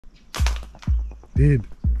Did.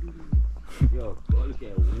 Yo, look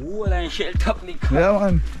at wool and shell top me. Yeah,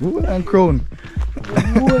 man. Wool and crown.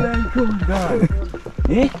 Wool and crown, dog.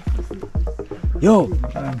 Eh? Yo,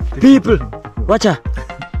 people, watch out.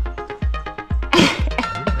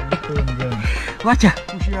 Watch out.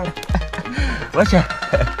 Watch out.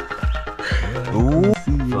 Ooh,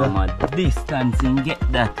 from a distance and get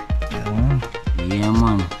that. Yeah,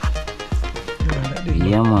 man.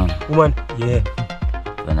 Yeah, man. Woman, yeah.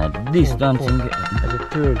 From a distance and get that. As a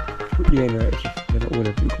turn, put the end right here. Never hold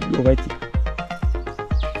it. Go right here.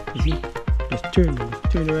 You see? Just turn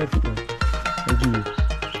the right foot, man. And do it.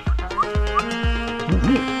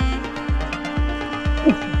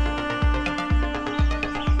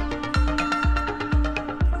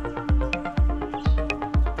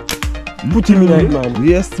 Put him in it, man.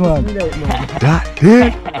 Yes, man. Put him in it, man. That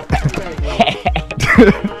did.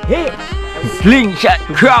 Hey, slingshot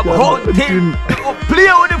crab hunting. Oh, play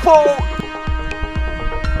with the phone.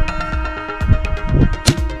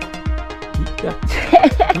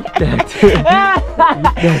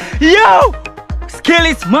 Yo,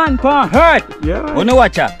 skillis man pan hurt. Yeah. Wanna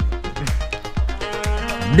watch out?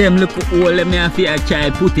 Them look all me and fear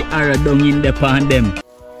child put the arrow down in the pan them.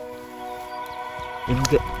 Them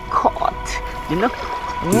get caught, you know?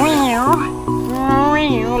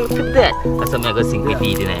 Look at that. That's what I'm gonna sing with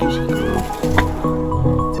feet in it.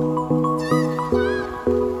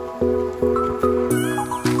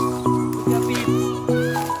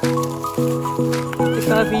 Take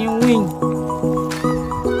off your wing.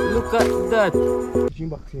 Look at that.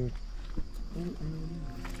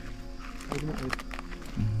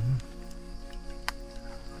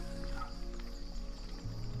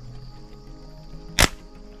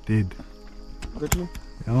 Did. Got you?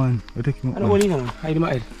 Yeah, man. We take him I up, don't man. want him, man. Hide my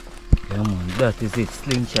head. Yeah, man, that is it.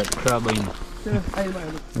 Slingshot crabbing. Yeah, hide my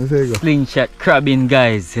head. Let's say go. Slingshot crabbing,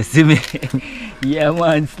 guys. You see me? Yeah,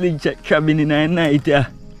 man. Slingshot crabbing in the night. Yeah.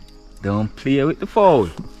 Don't play with the foul.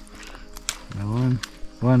 Yeah, man.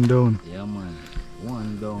 One down. Yeah, man.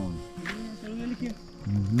 One down.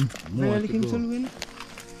 More More to go.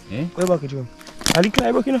 Eh? Where back it, you? I lick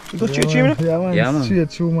my back, you know? You go straight through, you know? Yeah, man. Yeah, man.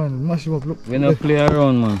 Straight through, man. Mash him up, look. We don't play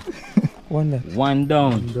around, man. One that. One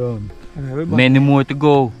down. One down. Where back? Many more to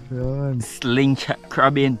go. Yeah, man. Slingshot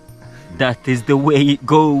crabbing. That is the way it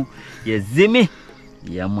go. You see me?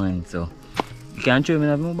 Yeah, man. So you can't show me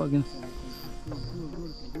that more back in.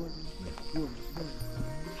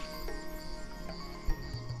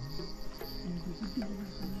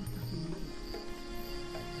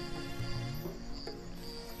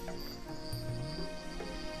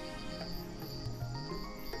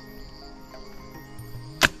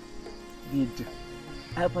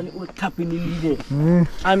 I have an old tap in the lead.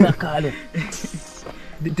 I'm not calling.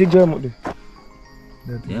 Take jam out there.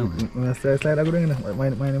 Yeah, man. When I slide, I go down, my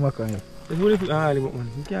name is Kanye. If you want to man,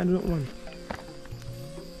 you can't do that one.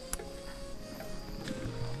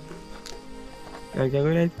 You can go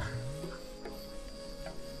right.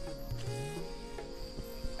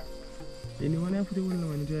 Anyone else put the one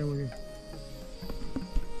on the jam with you?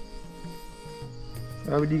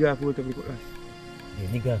 I will dig off out of the cutlass. Yeah,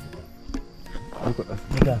 nigga. Look at that.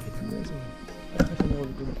 Nigga.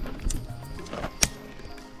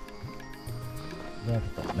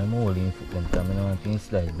 I'm holding foot them time, I don't want to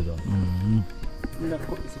slide below. I'm not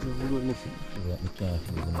cut this if you don't listen. I can't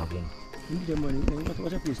feel them again. You need the money, you got to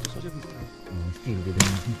watch your face, just watch your face. Still did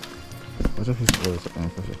them. What's your fist? Oh, it's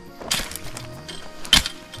for sure.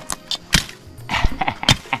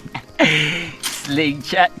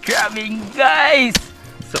 Slingshot crabbing, guys!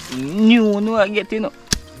 Something new, no, I get you know.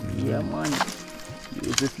 Yeah, man.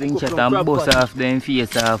 Use the slingshot and bust off them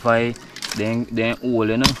face off, then hole,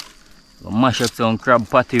 you know. Mash up some crab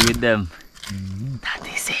patty with them. That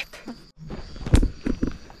is it.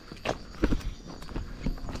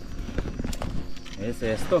 Yes,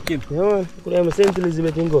 I stuck him. Yeah, man. Could I have a St.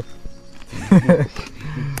 Elizabeth and go? Yeah,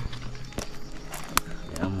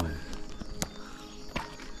 man.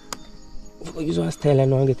 You just want to style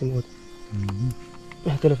and now and get him out.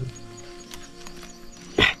 Yeah, tell him.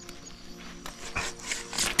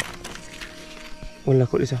 Wala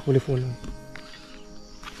ko isa, huli phone lang.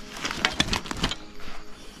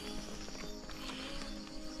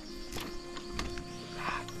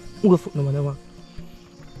 Uga foot naman naman.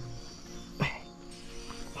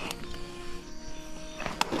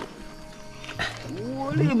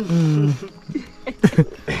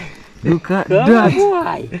 Look at that.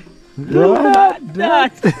 Look at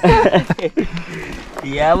that.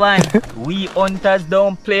 Yeah, man. We hunters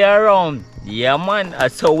don't play around. Yeah, man.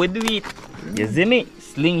 That's how we do it. You see me?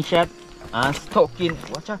 Slingshot and stocking.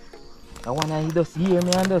 Watch out. I wanna he does hear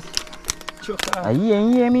me and does. I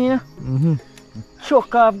hear me, you know?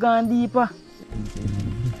 chuck off gone deeper.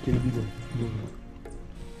 Kill the big one.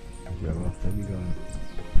 Yeah, after big one.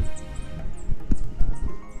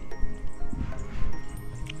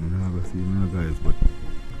 I'm not going to see no guys, but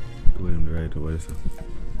to him the right away, so.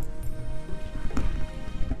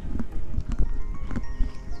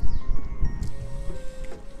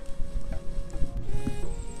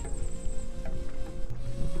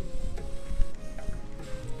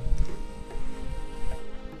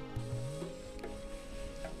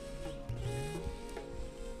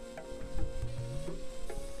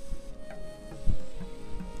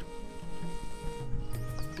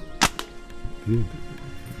 Good.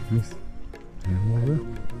 Miss. Yeah, over.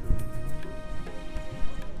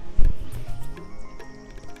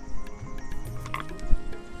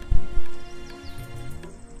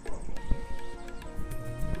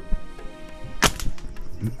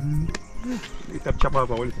 Kita chop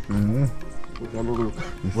off all.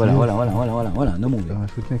 Hold on, no move. Yeah,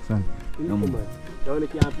 shoot next time. No move. Don't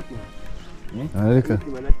let you pick man. Ah, Rika.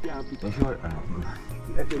 Man, let you pick. You sure?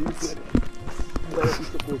 Let them miss it. But it's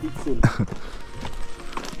supposed to soon.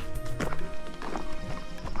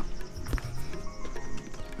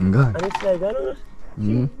 Enggak. And it's like, I don't know.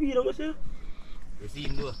 See, you don't know. You see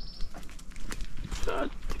him do?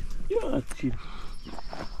 Yeah, see.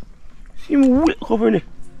 See him wet over there.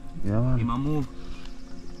 Yeah, man. He might move.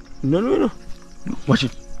 No. Watch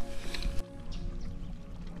it.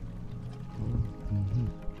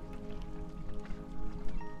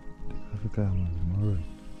 Africa, man. More.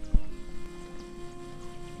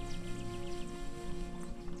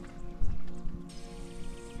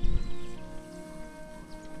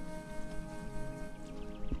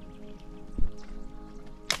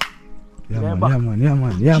 Yeah, man. Yeah,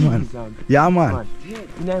 man. Yeah, Man. Yeah,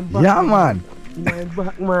 man.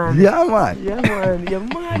 Back, man. Yeah, man. Yeah, man. Yeah,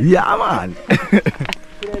 man. Yeah, man.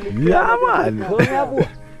 Yeah, man. Yeah, boy.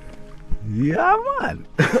 Yeah, man.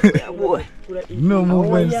 Yeah, boy. No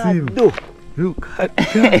movement, see. Look at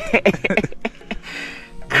that.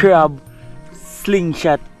 Crab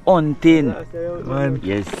slingshot hunting. Man.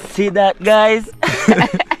 You see that, guys?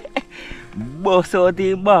 Bust out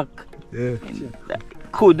the back. Yeah.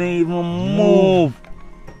 Couldn't even move.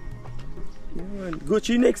 Yeah, man. Go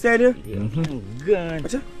to next side, yeah? Gone.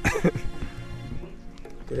 Watch it.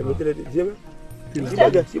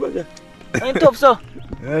 Tell them. See back. Ain't tough, so.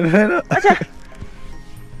 No.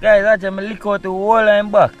 Guys, watch him lick out the whole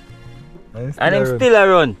line back. And him still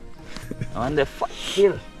around. On the fuck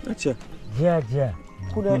still. Watch it. Yeah.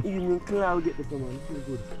 Couldn't even cloud it, man. Feel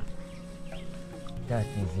good. That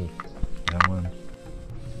is it. Yeah, man.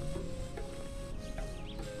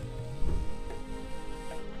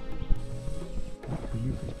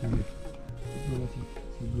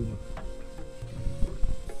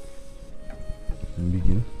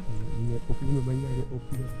 Begin.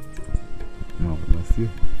 No, masih.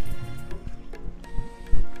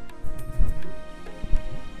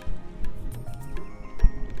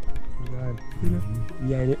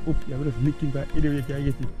 Yeah, they up. Yeah, just licking back. Either way, you can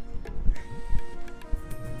get it.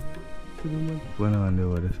 Bukan orang dia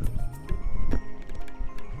ada so.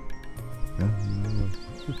 Ya, mana?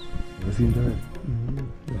 Masih dah.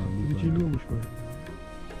 Cilu mushkil.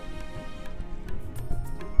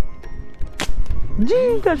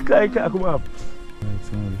 Jintas kayak aku maaf.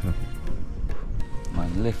 Man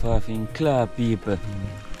left off in claw people.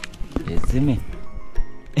 You see me?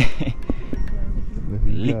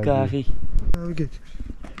 Lick off it. Okay.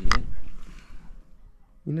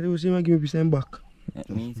 You know they say give me piece back. That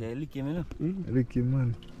means I lick him, you know? Ricky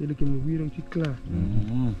man. They look at me weird and claw.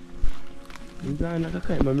 You can't not a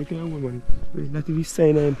kite, man. Make a woman. Not even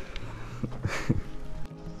sign him.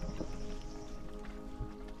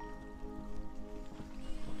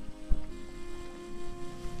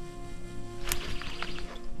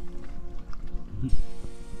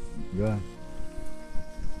 Yeah.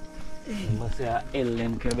 Must say a L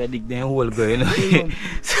them can dig them hole go, you know.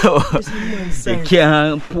 So you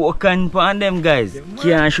can't poke on them guys.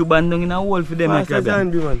 Can't shoot bandung in a hole for them.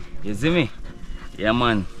 You see me? Yeah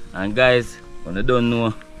man. And guys, when you don't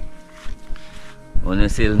know, when you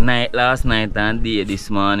see night last night and day this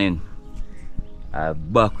morning,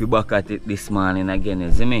 we back at it this morning again,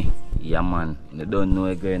 you see me? Yeah man. You don't know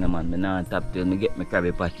again, man. I not tap till me get my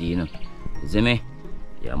crabby patty, you know. You see me?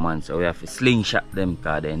 Yeah man, so we have to slingshot them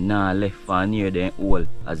because they not left for near them hole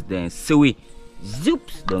as they see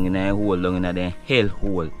zoops down in a hole, down in a hell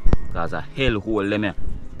hole. Because a hell hole them here.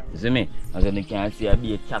 You see me? As you can see a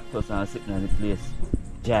big cactus and sitting on the place.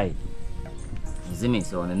 Jai. You see me?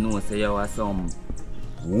 So you know say you have some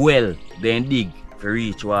well then dig to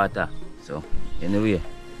reach water. So anyway,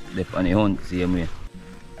 they on the hunt same way.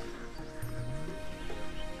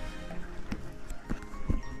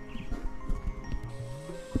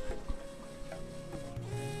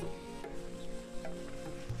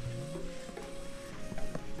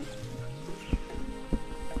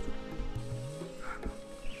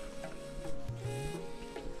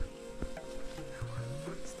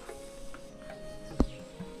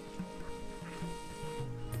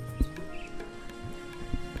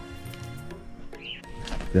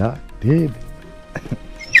 Yeah, dead.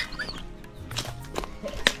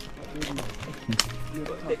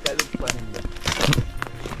 Take a look for him there.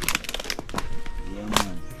 Yeah,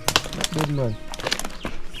 man. Good man.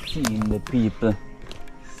 Seeing the people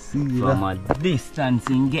See from that? a distance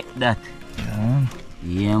and get that. Yeah.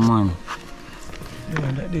 Yeah, man.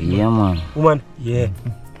 Yeah, that did, Yeah, man. Woman. Yeah.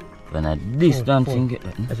 From a distance and get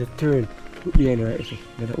that. As a turn. Put the end right. You see.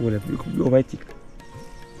 Let hold it. You could be over it.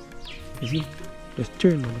 You see? Just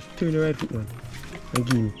turn, man. Just turn the right foot, man. And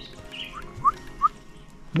give me.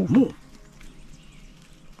 Move. Move.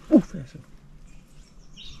 Move faster.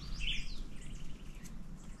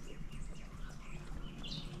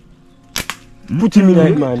 Put him in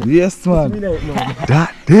it, man. Yes, Put him man. in it, man.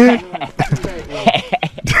 That dead.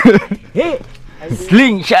 Hey!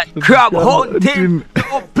 Slingshot crab hunting!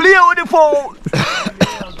 Oh, play with the phone!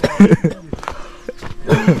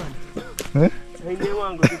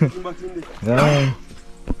 Yeah.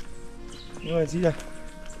 You want to see that?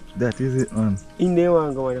 That is it, man. In there,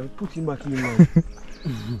 one go and put him back in, man.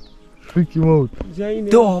 Freak him out. See in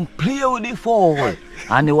there? Don't play with the phone!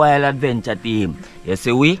 And the Wild Adventure team. You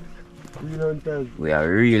see we are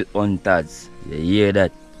real hunters. You hear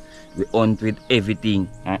that? We hunt with everything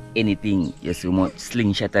and anything. You see much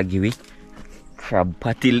slingshot I give it. Crab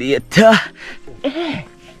patty later.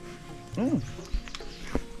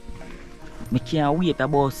 Me can't wait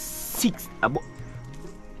about 6 about.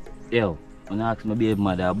 Yo, when I ask my baby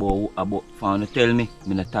mother about found to tell me,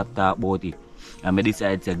 I not talk about it. And I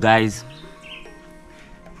decide to say, guys,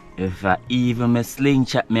 if I even my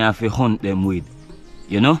slingshot me have to hunt them with.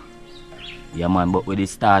 You know? Yeah man, but we did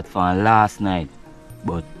start from last night.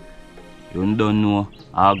 But you don't know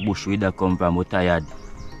how bush we da come from, we tired.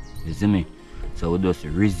 You see me? So we just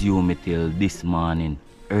resume it till this morning,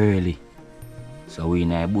 early. So we in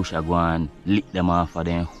the bush are going to lick them off of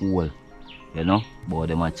them hole. You know? But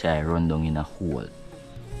them a try run down in a hole.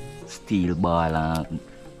 Steel ball and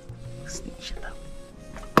snitch it up.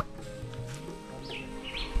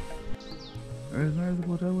 Where's my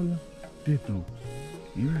about that one? Dead now.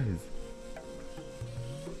 Yes.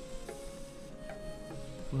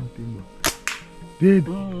 Dead.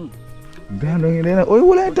 Down down in there. Oh, you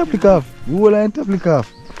will line top lick off. You will line top lick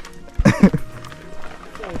off.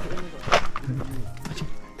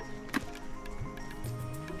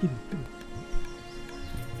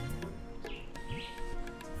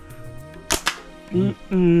 You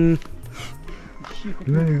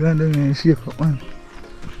down and shake up, man.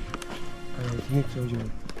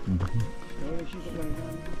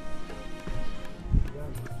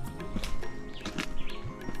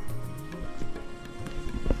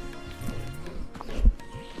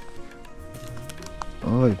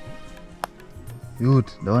 Oi,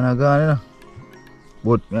 youth, the one I gone, you know.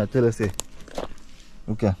 But me I tell you, say,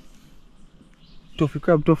 okay, tough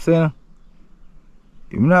crab, tough, say, you know.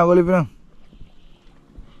 You not go live, you know.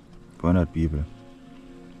 For not people.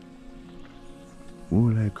 Oh,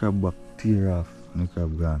 like crab back, tear off, and the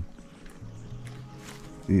crab gone.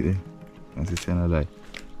 See it there? That's the channel light.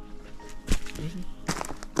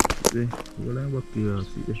 See, oh, like back, tear off,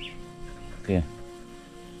 see it there? Okay.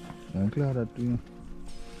 I'm glad that too, you know.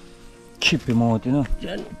 Chip him out, you know.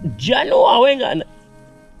 John, how are you going?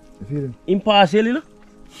 You feel him? Impartial, you know?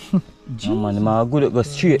 Yeah, man, I'm good at go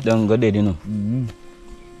straight down, go dead, you know.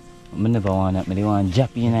 I never want that, I want to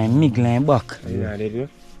jump in and miggle and back. Nah, dead, you know?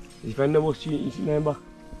 If I never see you, it's in back.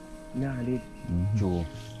 Nah, dead. True.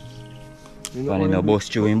 If I never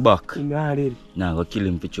bust you in back, Nah, dead. nah, go kill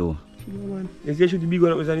him for true. You see, shoot the big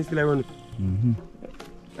one up and he's still running.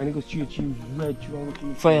 And he goes straight to right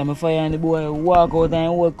through. Fire me fire and the boy walk out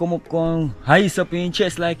and walk come up, come ice up in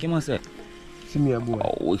chest like him, I say. See me a boy.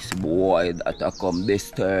 Oh, this boy that a come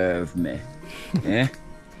disturb me. Eh?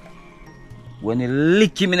 When he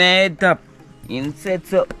lick him in the head top, he said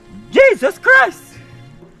so, Jesus Christ!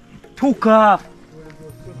 Took off.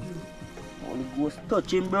 Holy Ghost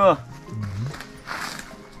touch him, bro.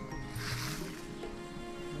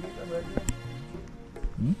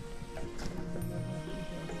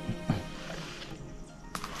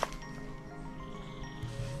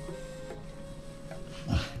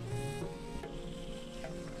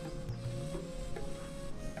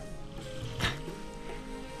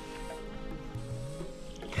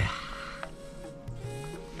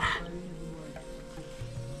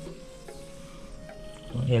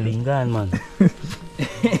 Helingan, man.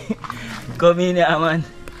 Come in here, man.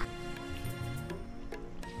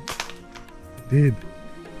 Dead.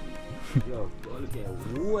 Yo, look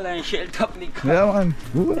at wool and shell top the car. Yeah, man.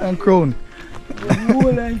 Wool and crown.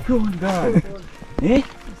 Wool and crown, dog. Eh?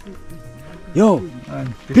 Yo,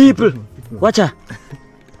 Man, people, watch out.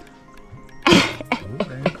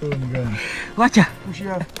 Watch out. Push it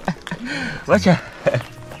off. Watch out.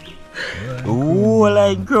 Oh,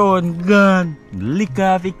 like grown gun. Lick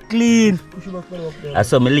off it clean. Push it back further up there. I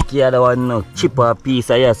saw me lick the other one now. Chip off a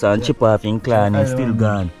piece of yes and chip off in clan and still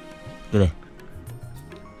gone. Look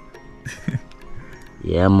there.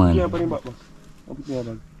 Yeah, man. Yeah, put him back, man. I'll put him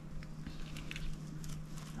back.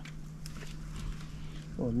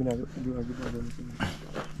 Oh, I'm not going to do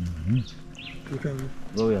it.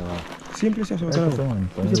 Go yeah. Simple as that.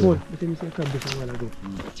 It's a ball. Let me see a crab this a while ago.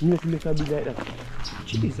 You know to make a big like that.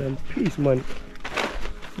 Jeez and peace, man.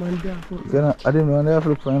 Man, there. I didn't know they have to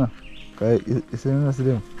look for you. It's in the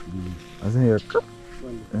them. I was in here.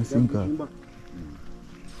 And sink off.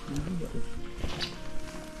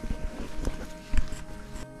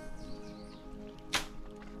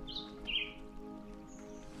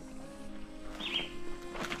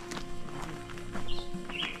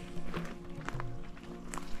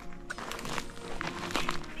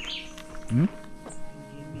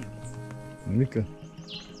 Liquor.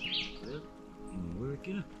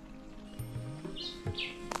 Working.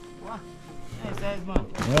 Wow. Nice size, man.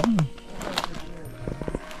 Yeah.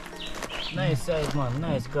 Nice size, man.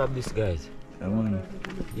 Nice crab, this guys. Yeah, man.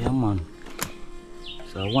 Yeah, man.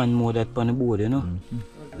 So one more that on the board, you know.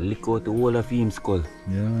 Lick out the whole of him skull.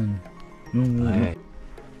 Yeah, man. No more. Alright.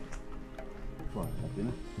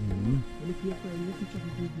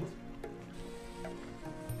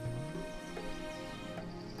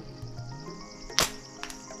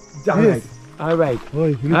 Alright. Alright.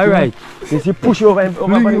 Oi, Alright. Since you push over him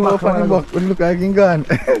Fling him up on him back. When you look like him gone.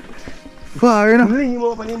 Far, you know. Fling him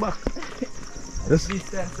up on him back. Yes.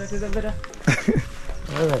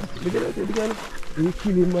 Alright. Look at that. You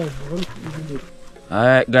kill him, man.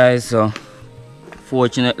 Alright, guys. So,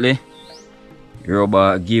 fortunately,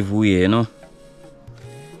 rubber give way, you know.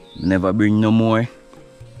 Never bring no more.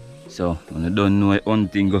 So, when you don't know one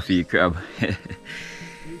thing, go for your crab.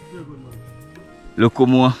 Look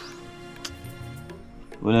more.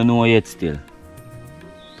 We don't know yet still.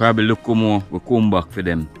 Probably look more. We come back for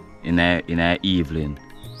them in a evening.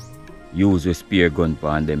 Use a spear gun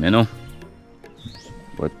on them, you know.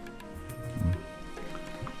 But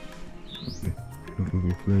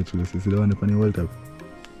Look, see the one up on the wall top.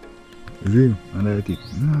 You see him? Under the tick.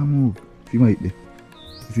 Nah, move. See my there.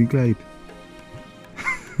 See Clyde.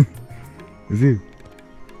 You see him?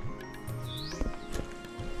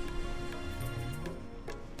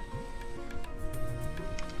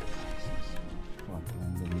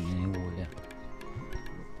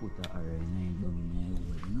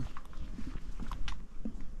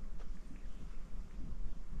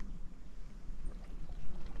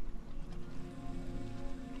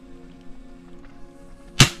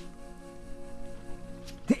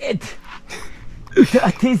 dead.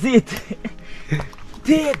 That is it.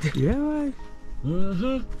 Dead. Yeah, man.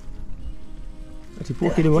 Watch it,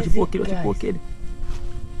 poke it, That watch is it, poke it, it, watch it, poke it.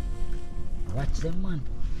 Watch them, man.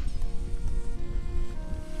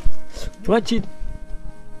 Watch it.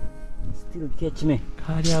 Still catch me.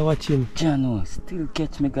 Ah, they are watching. Jano, still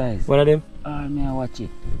catch me, guys. One of them? Ah, me I watch it.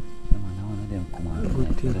 Yeah, man, one of them come on.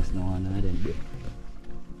 Good thing. There's no one of them there.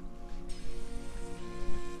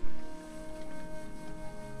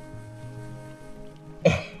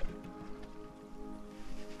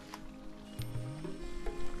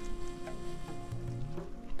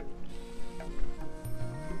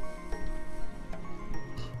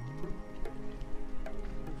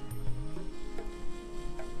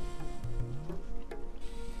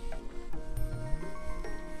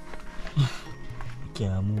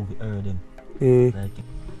 Can't move it, heard them. Like it.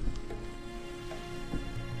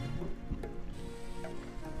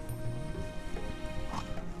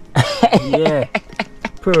 Yeah.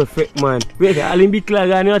 Perfect, man. Wait, I'll be clear,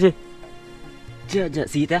 watch it. Just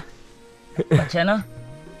see that? Watch it now?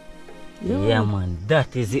 Yeah, man,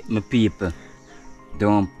 that is it, my people.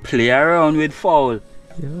 Don't play around with foul.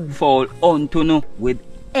 Yeah. Foul onto no with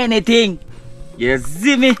anything. You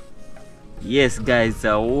see me? Yes, guys,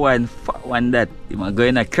 one that I'm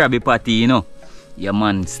going to Krabby Party, you know. Yeah,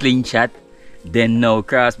 man, Slingshot. Then now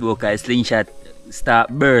Crossbow, cause Slingshot start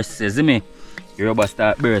burst, you see me? The rubber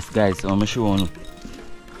start burst, guys, so I'm showing you.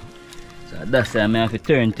 So that's why I have to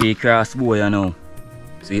turn to the Crossbow, you know.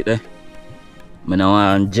 See it there? I now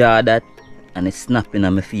want to jaw that and it's snapping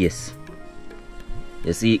on my face.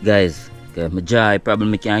 You see it, guys? Cause my jaw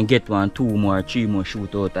probably can't get 1, 2 more, 3 more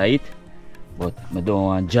shoot out of it. But I don't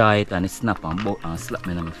want to jaw it and it snap and slap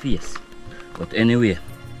me in my face. But anyway,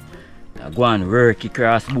 I go and work the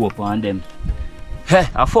Crossbow upon them. Hey,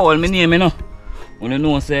 I foul my name, you know. You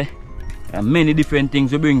know, say, there are many different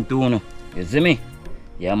things we bring to you. You see me?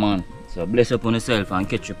 Yeah, man. So bless up on yourself and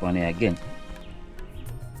catch up on it again.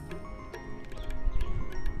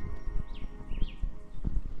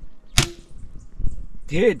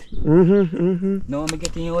 Dead. Now I'm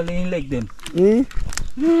getting you all in leg them. Me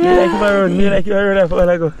like you run, me like you run for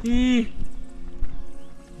I go.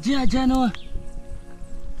 Jano.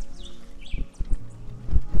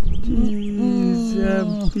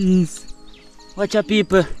 Jesus, peace. Watch out,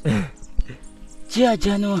 people.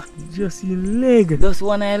 Jano. Just your leg. That's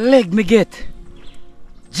one I leg me get.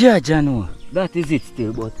 Jano. That is it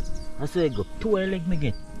still, but I say I go 2 I leg me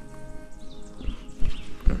get.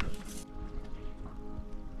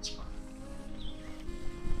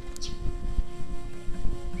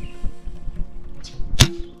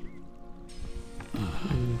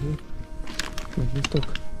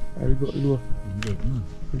 Stuck. I got low. Dead, man.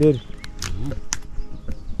 Dead.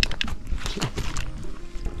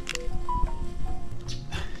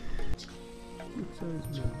 Good size,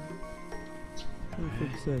 man.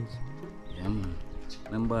 Perfect size. Yeah, man.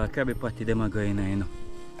 Remember, crabby patty them are going on, you know.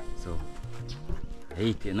 So, I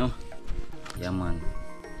eat, you know. Yeah, man.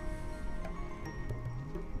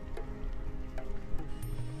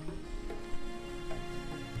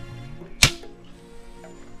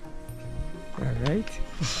 Alright.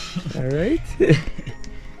 Alright.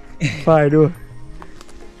 Fire though.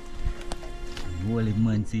 Holy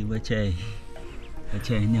man, see what I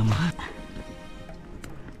nyama.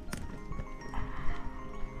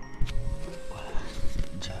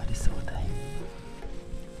 Jar this out time.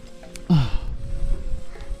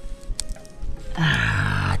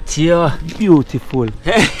 Ah, Tio. Beautiful.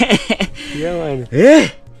 Yeah, man. Eh?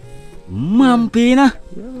 Mampina.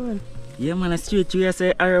 Yeah, man. Yeah, man, straight to you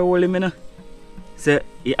say arrow hole him, you know. So,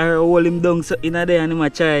 he arrow hole him down so in a day and him a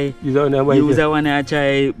try. Use a one a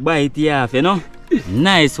try bite it off, you know.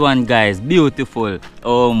 Nice one, guys. Beautiful.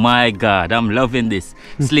 Oh my God, I'm loving this.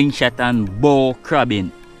 Slingshot and bow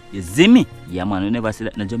crabbing. You see me? Yeah, man, we never see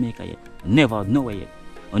that in Jamaica yet. Never, nowhere yet.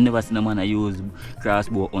 We never seen a man use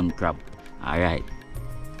crossbow on crab. Alright.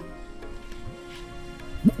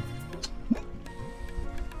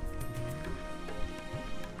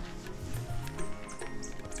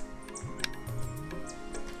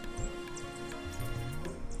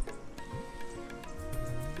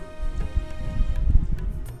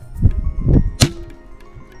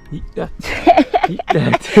 Eat that. Eat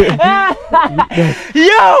that. Eat that.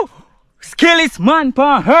 Yo! Skillis man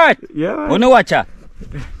pan hurt. Yeah, man. Wanna watch her?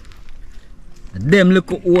 Them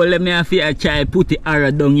look all me have to try put the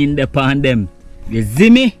arrow down in the pan them. You see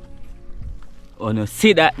me? Oh no,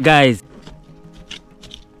 see that, guys.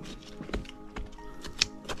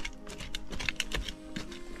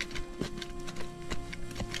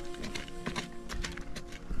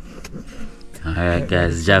 Alright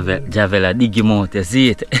guys, Javel dig him out, you see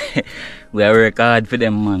it? We are work hard for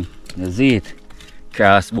them, man. You see it?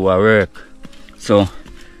 Crossbow work. So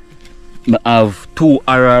I have 2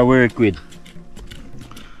 arrow work with.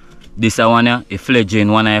 This one a fledging,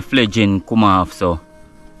 one a fledging come off, so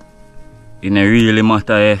it don't really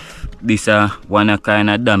matter if this one a kind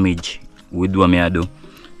of damage with what I do.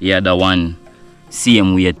 The other one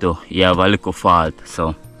same way too. You have a little fault,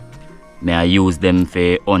 so I use them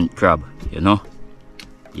for hunt crab, you know.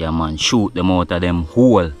 Yeah man, shoot them out of them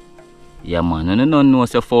hole. Yeah man, and you don't know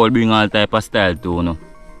so foul bring all type of style too, you know.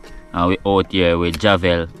 And we out here with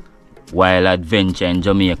Javel, Wild Adventure in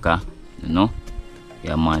Jamaica, you know.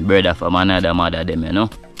 Yeah man, brother from another mother them, you know.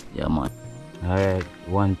 Yeah man. Alright,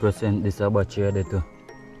 1% this a battery there too.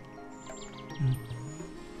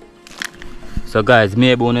 So guys,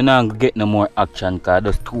 maybe we not get no more action because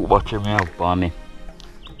there's 2 batteries I have for me.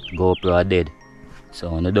 GoPro are dead.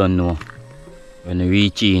 So I don't know. When we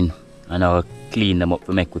reach in and I'll clean them up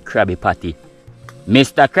to make with crabby patty.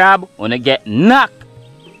 Mr. Crab, wanna get knocked.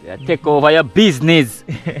 We take over your business.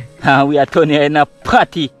 And we are turning in a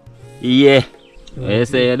patty. Yeah. What you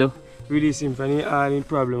say you do? Release him from all in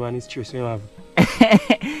problem and his stress we have.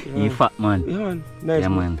 You fat man. Yeah man. Nice yeah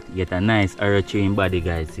man. Get a nice arrow train body,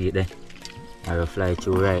 guys. See it there? Arrow fly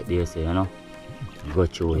through right there, so you know. Go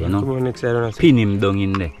through, you know. Come on next side. Pin him down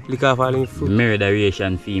in there. Lick off all in foot.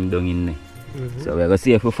 Murderation theme down in there. So we're gonna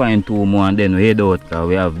see if we find 2 more and then we head out because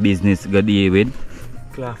we have business to deal with.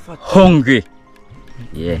 Hungry.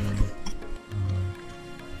 Yeah.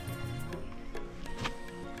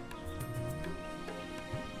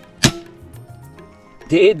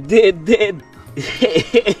 Dead.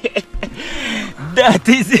 That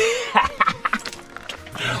is it.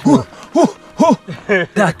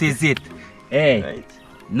 That is it. Hey, right.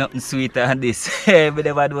 Nothing sweeter than this. But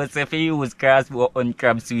never do say if you use crossbow on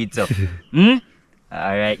crab sweet so.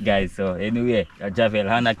 Alright guys, so anyway, Javel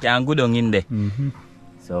Hannah can go down in there.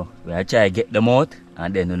 So we'll try to get them out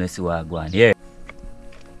and then we'll see what go on here.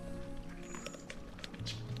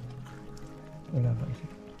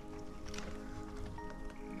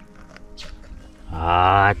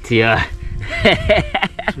 Ah, dear.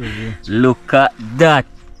 Look at that.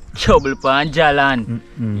 Trouble pan Jalan.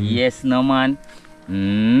 Yes, no man.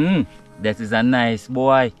 That is a nice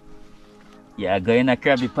boy. Yeah, going a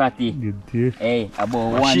crabby party. Hey,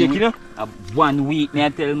 about 1 week, me I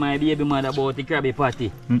tell my baby mother about the crabby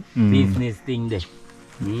party. Business thing there.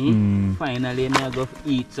 Finally, me I go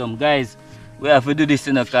eat some. Guys, we have to do this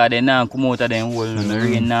in the car. They now come out of them hole. The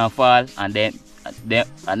rain now fall. And then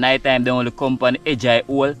at night time, they only come on the edge of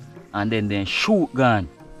the hole. And then they shoot gun.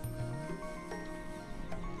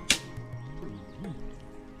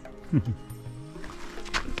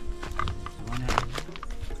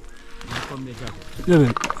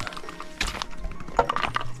 Yeah,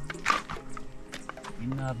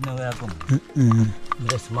 You have nowhere to come.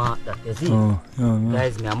 Let's mark that, you see?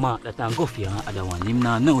 Guys, me a mark that and go for your other one. Him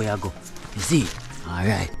now know where I go. You see?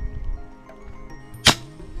 Alright.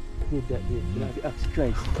 need that day. You have to ask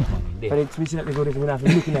Christ. But it's missing that they go there, we have to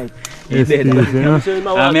look at it. Yes,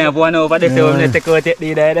 please, I have one over there, so I'm take out it.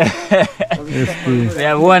 Yes, please. We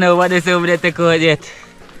have one over there, so I'm take out it.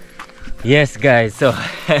 Yes, guys, so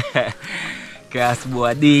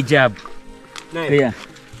Crossbow, day job. Nice. Yeah.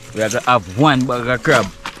 We are going to have one burger crab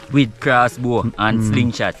with Crossbow and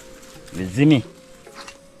Slingshot. You see me?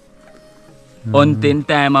 Hunting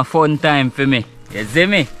time, a fun time for me. You see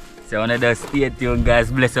me? So I just stay tuned,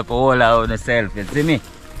 guys. Bless up all of yourself. You see me?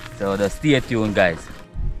 So just stay tuned, guys.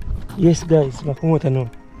 Yes, guys, I come out now.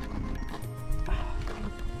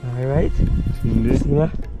 Alright. See,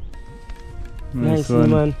 man? Nice one,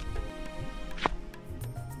 man.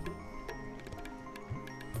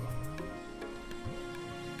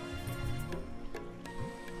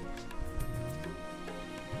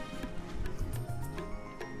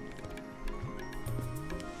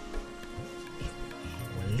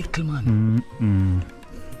 Little man.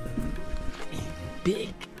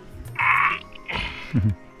 Big.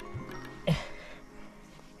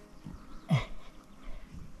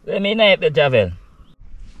 Let me knife the javel.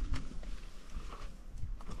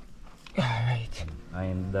 Alright. I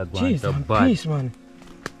am the one Jeez, so I'm bad. peace, man.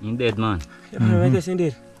 Indeed, man. Alright, yes,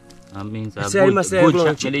 indeed. That means a Say, good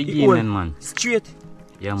shot for the game, man. Straight.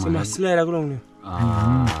 Yeah, So man. I slide along now.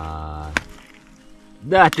 Ah,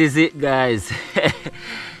 that is it, guys.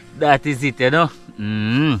 That is it, you know.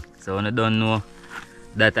 So I don't know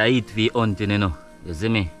that I eat for hunting, you know. You see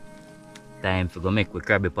me? Time to go make with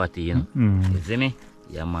crabby patty, you know. You see me?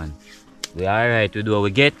 Yeah, man. We alright to do what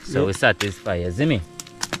we get, so we satisfy. You see me?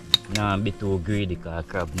 Now I'm a bit too greedy because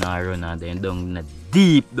crab now run and then down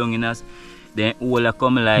deep down in us. Then all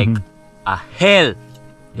come like a hell.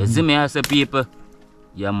 You see me, as a people?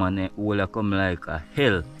 Yeah, man, then all come like a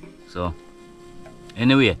hell. So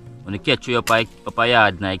anyway, when you catch you up a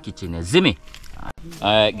yard in the kitchen, you see me?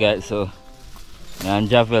 Alright, guys, so I'm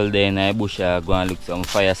Javel there in the bush. I go and look some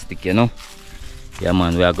fire stick, you know. Yeah,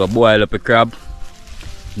 man, we are going to boil up a crab,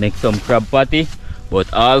 make some crab patty,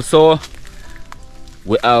 but also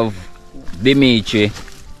we have Dimitri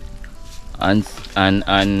and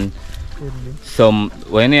some,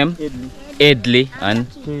 what name? Edley and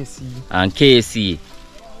KC.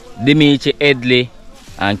 Dimitri, Edley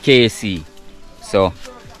and KC. So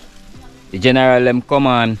the general them come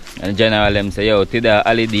on and the general them say, yo, today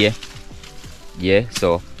holiday. Yeah,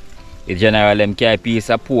 so the general them carry a piece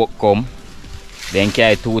of pork come, then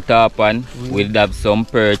carry 2 tarpon, we'll have some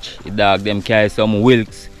perch, the dog them carry some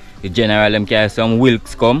wilks, the general them carry some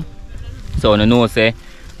wilks come. So you know say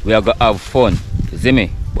we are gonna have fun. You see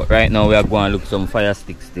me? But right now we are going to look some fire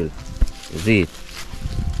sticks still. You see it?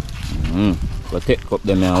 Go take up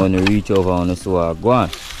them and when you reach over on the so go on.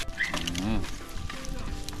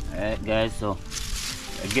 Alright, guys, so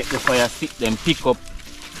I get the fire stick, then pick up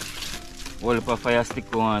all the fire stick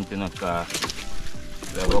go on to the car.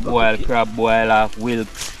 We have a boil crab, boil off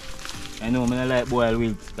wilks. I know I don't like boil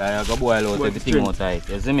wilks because I go boil out everything outside.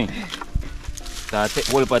 You see me? So I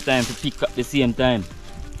take all the time to pick up the same time.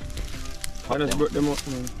 I just brought them up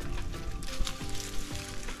now.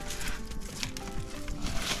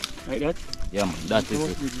 Like that? Yeah, man, that is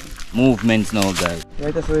it. Movements now, guys.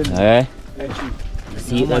 Right, that's what Alright?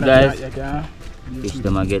 See that, guys? Fish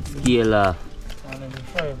them and get scale off.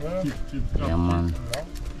 Yeah, man.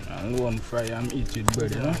 I'm going to fry and eat with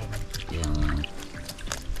bread, you know? Yeah, man.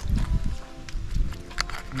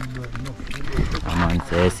 Yeah, man,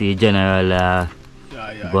 so you see General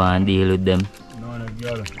go and deal with them.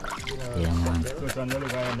 Yeah, man.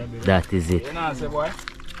 That is it. You know, say boy?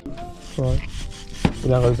 What? You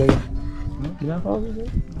not going to say it? You not going to say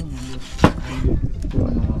it?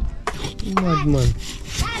 Mad man.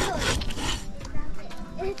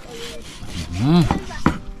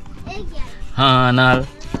 Hanal.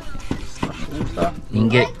 He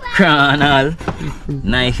get crown all.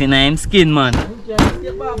 Knife in him skin, man.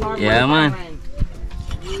 Yeah, man.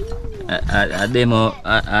 A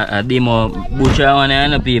demo butcher one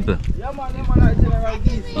of the people.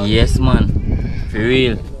 Yes, man. For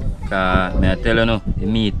real. Cause me I tell you no, the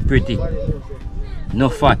meat pretty. No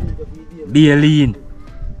fat. Be lean.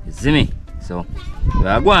 You see me? So we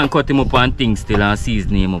are going to cut him up on things still and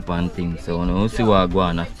season him up on things. So we'll see what I go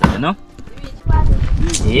on after, you know?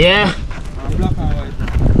 Yeah.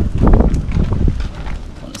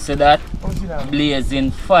 See that?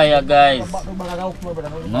 Blazing fire, guys.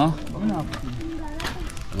 No?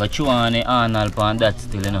 We chew on the Arnold on that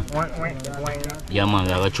still, you know? Yeah, man,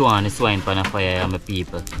 we chew on the swine pan the fire, my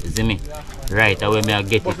people. You see me? Right away, I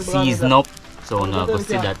get it seasoned up. So now go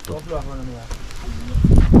see that too.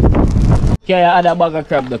 Okay, I had a bag of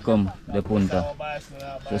crab that come, the punta.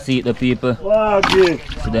 So see it, the people.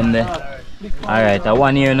 See them there. Alright,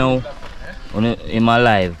 1 year now in my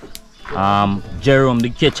life. Jerome the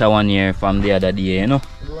catcher 1 year from the other day, you know.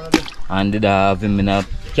 And did have him in a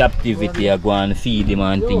captivity, I go and feed him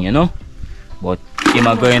and thing, you know. But him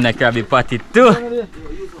a go in a crabby patty too.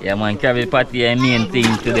 Yeah, man, crabby patty is the main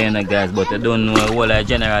thing today, you know, guys. But I don't know all the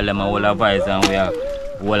general them all the vibes and we have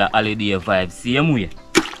all the holiday vibes. Same way.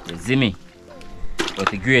 You see me? But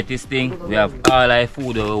the greatest thing, we have all our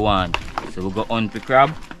food that we want. So we go hunt the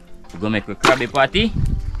crab. We go make a crabby patty.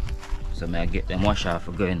 So I get them wash off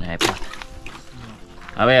for going in the pot.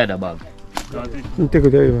 How are the bag? Take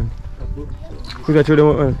it there, man. Could I show them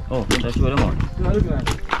out, man? Oh, could I show them out?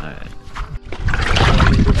 Alright.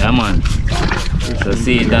 Yeah, man. So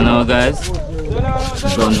see it now, guys.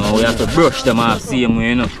 Don't know, we have to brush them off same way,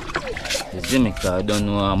 you know. You see me? Cause I don't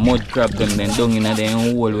know a mud crab them then down in the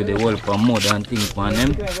hole with the whole for mud and things on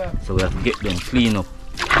them. So we have to get them clean up.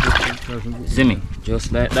 You see me?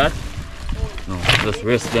 Just like that. No, just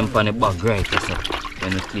rest them on the back right so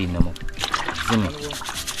when you clean them up. See me?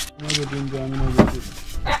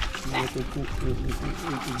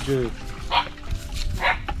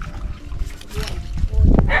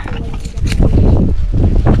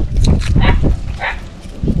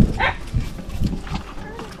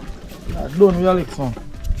 Don't we Alex son?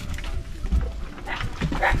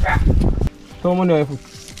 How many are you?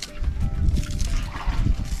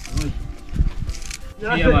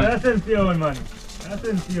 Yeah, man. That's sensitive, man. That's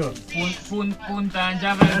sensitive. Punta and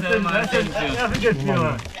Javel, man. That's sensitive,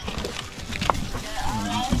 man.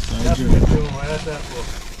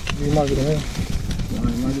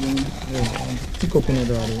 Pick up in the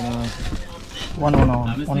door. One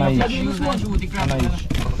each.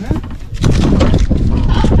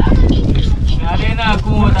 And then I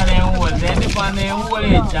come out of the hole, then they find the hole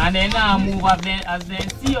edge, and then I move up there as they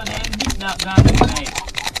see you, then beat that gun tonight.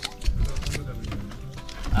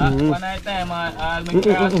 One night time, I'll make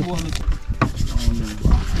Crossbow.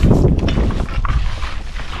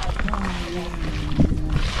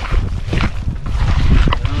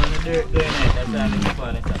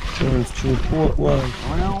 It's true, pork one.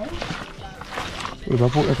 We'll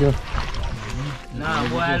put that here. Nah,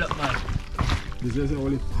 boy, look, man. This is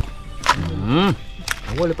all it.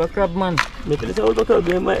 Hold up a crab, man. Maybe this old crab,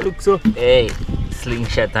 they might look so. Hey,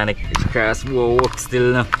 Slingshot and a Crossbow work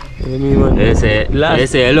still now. What do you mean, man? They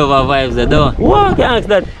say I love our vibes, they don't. What? Can't ask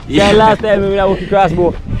that. Yeah, last time we worked with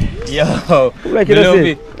Crossbow. Yo, Like you love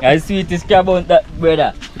say. it. I sweetest crab on that,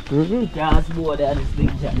 brother. Crossbow there, the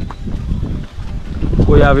Slingshot.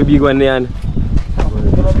 Oh, you have a big one there. And...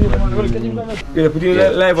 Okay, put you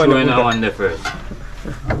live on Showing that one there first.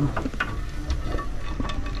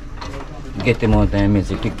 Get him out and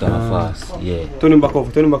music, click down fast. Yeah. Turn him back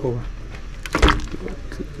over, turn him back over.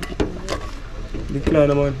 Decline,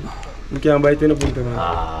 man. You can't bite in the punta, man.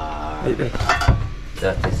 Like that.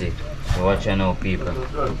 That is it. So watch out now, people.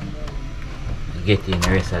 Get in the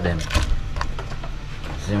rest of them.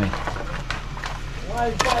 See me?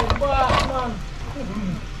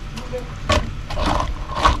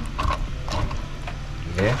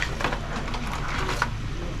 Yeah.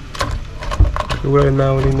 Look at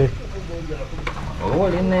now in there. Oh,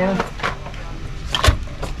 in there.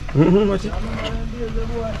 Watch it.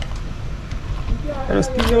 I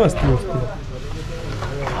steal.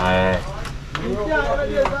 Alright.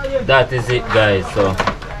 That is it, guys. So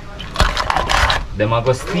them are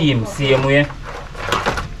go steam same way.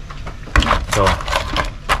 So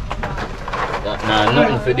that nah,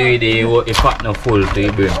 nothing for do with the pot not full to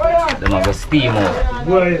you bring. Them are go steam out.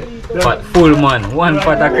 Pot full, man. One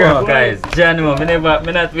pot of crab, guys. Genuine.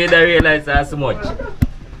 Me not really realize as much.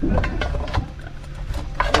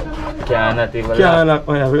 Cannot even. Cannot.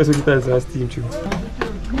 Oh yeah, because we get that steam too.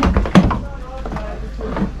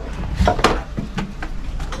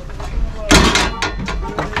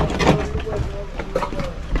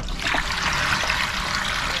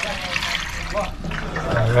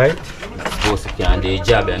 Right? Supposed to can do the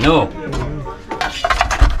job, you know.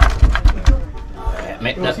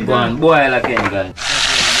 Make that go and boil again, guys.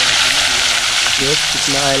 Yes, it's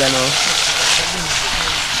in the island now.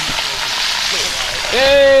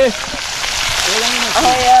 Hey! Oh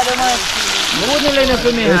yeah, the man. Move the line for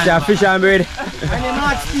me, Yes, a fish and bread. Move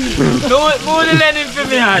the line for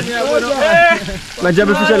me, hand. My job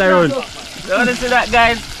is fish all around. You want to see that,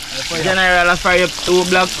 guys? General, I fry up 2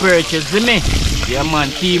 black perch, you see me? Yeah, man,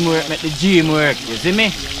 teamwork make the gym work, you see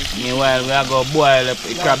me? Meanwhile, we are going to boil up,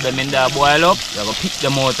 we grab them in there, boil up, we are going to pick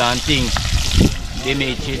them out and things. They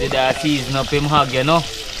make sure that season up him hog, you know?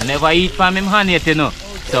 I never eat from him hand yet, you know?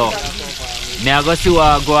 So, me I go see what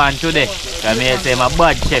I go on today. Because me say I'm a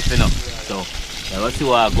bad chef, you know? So, I go see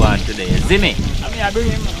what I go on today, you see me?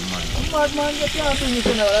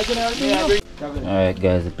 Alright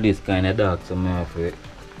guys, the place kind of dark, so I have to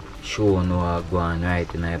show you what I go on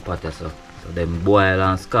right in the pot. So them boil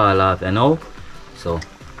and scald off, you know? So,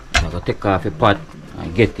 I'm going to take off the pot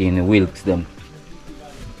and get in the whelks them.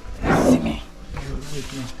 See me?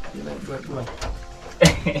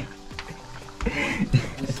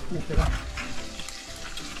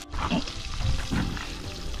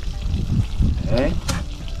 Hey?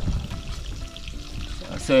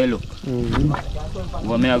 So you look.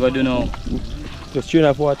 What me I go do now? Just strain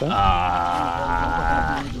off water.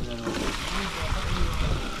 Ah.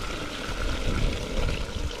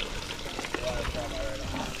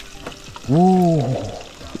 Ooh.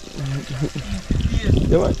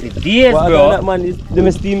 Yeah, man. Yes, What bro. that man is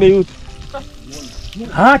them steam the youth.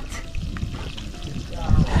 Hot.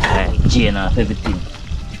 Chain off everything.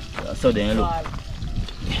 So then you look.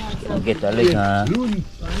 I'll get a little.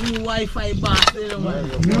 New Wi-Fi box there, man.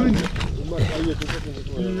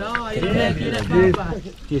 No, you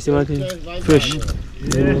Yes, man. Fresh.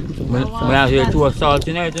 We have here 2 salt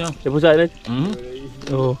in it, you know. You put that in it?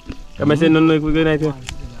 Oh. Come and say no, no, we're going to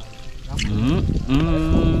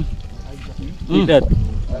eat that.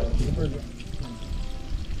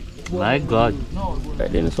 My God.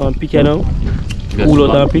 Right then, so I'm picking now. Cool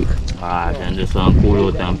out and pick. Ah, then this one cool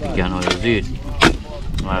out and pick, you know, is it?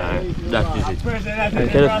 Alright, that is it.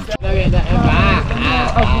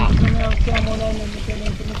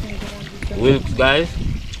 Whelks, guys.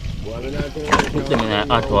 Put them in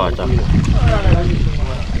hot water.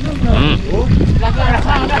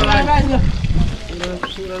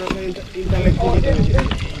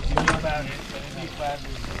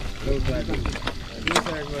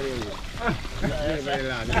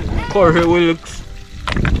 Curry whelks.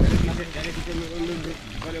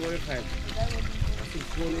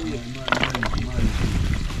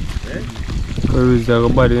 Curry is like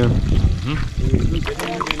a body.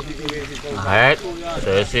 Alright, so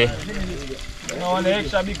you see.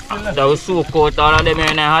 That was soak out all of them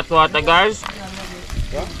in the hot water, guys.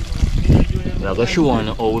 We are going to show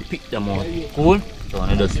you how we pick them out. Cool? So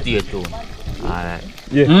we just stay tuned. Alright.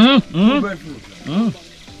 Yeah.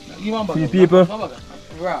 People,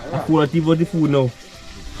 I'm full of the food now.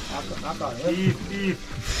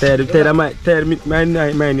 Tired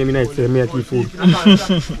my name is say me eat food.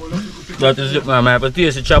 That is it, man. I have to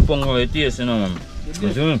taste the chapong how it tastes, you know, man.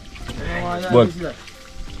 You see me? But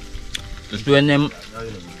just when them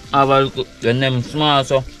have a, when them small,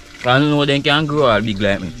 so I don't know they can grow all big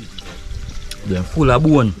like me. They're full of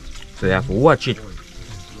bone, so you have to watch it.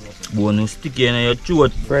 Bone is sticky in your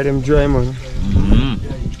throat. Fry them dry, man.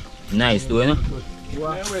 Nice too, you know?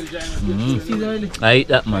 I eat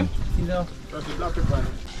that, man.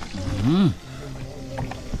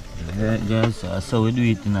 Yeah, guys, that's how we do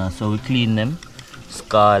it, you know? So we clean them,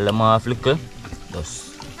 scald them off little,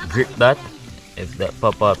 just grip that. If that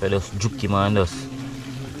pop up, you just juke him and just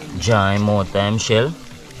draw him out of him shell.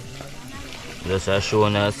 Just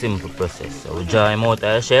showing a simple process. So we draw him out of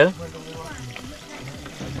the shell.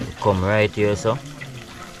 We come right here, so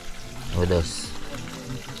we just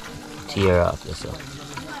tear off this up.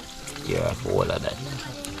 Tear off all of that.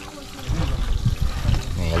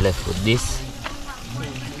 Now you're left with this.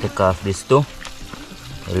 Take off this too.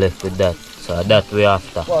 You're left with that. So that way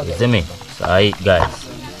after. You see me? So I eat, guys.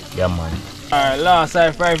 Yeah, man. Alright, last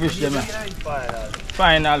I fry fish them.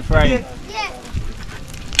 Final fry.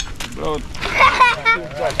 Bro.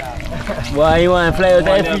 Why you want to fly out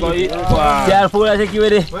there? See how full I take you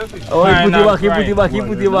with it? Oh, he put it back.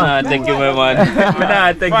 Nah, thank you, my man.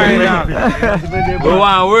 Nah, thank you, man. We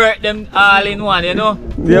want to work them all in one, you know?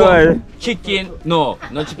 Yeah, Chicken, no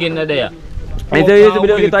chicken not there. I tell you to be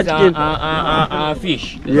able to get chicken.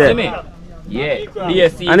 Fish. Yeah. See me? Yeah.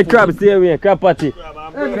 Yes. And the crab stay away, crab patty.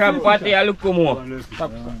 Crab patty I look more.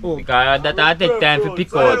 Because that I take time to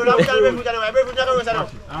pick out.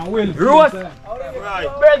 Roast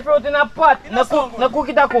breadfruit in a pot. No cook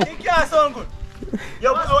it a cook.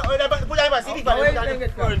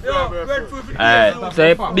 Alright, so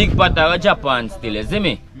a big pot are Japan still, you see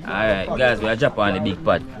me? Alright guys, we are Japan the big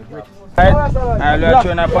pot. Alright, I'll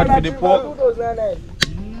turn a pot for the pork.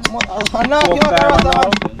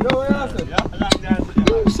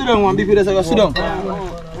 Sit down, one beef. Sit down.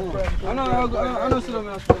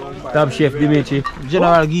 Top chef Dimitri.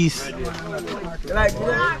 General Geese.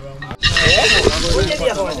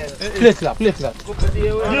 Play clap.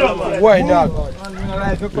 Why dog?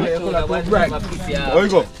 Where you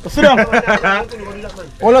go? Sit down.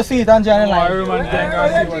 All I see it and Johnny line.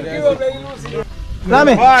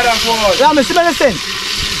 Lamy, smell the scent.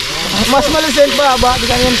 Must smell the scent, but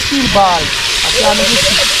because I'm steel ball.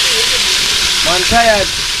 Man tired.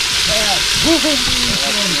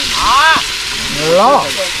 Lord.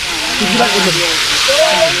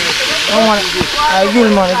 I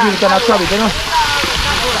will cannot grab it, you know.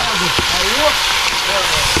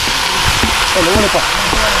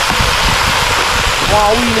 Wow,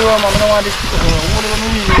 we know, man, I don't want this.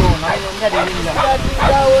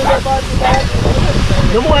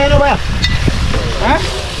 No more, huh?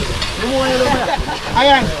 No more,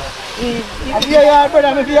 Iron. If you are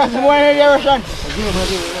brother, if you have some more in the Russian.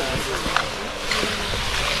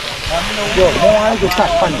 Yo, more to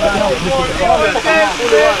start fun.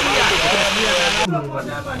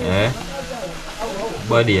 Yeah.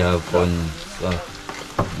 Body have fun. So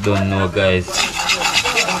don't know guys.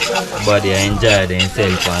 Body enjoy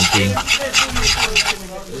themselves and thing.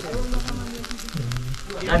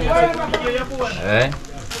 Alright.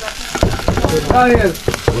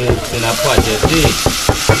 We're in a pot, you see.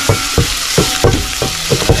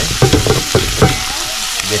 Alright.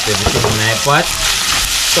 Get everything in a pot.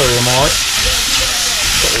 Stir them out.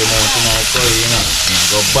 Stir them out in a curry, you know.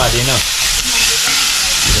 Go bad, you know.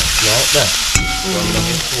 Just like that. From the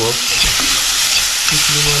stove.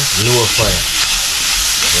 Low fire.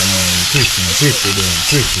 Pretty.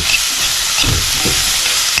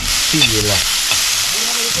 See lah.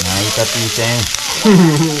 Nah, eat a piece, eh?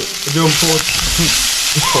 Jump out.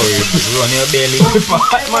 Run your belly.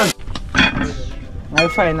 My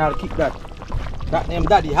final kick that. That name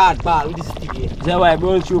Daddy hard ball with this stick here. Is that why I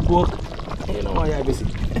brought you pork? You know why I be sick.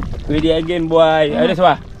 Ready again, boy. That's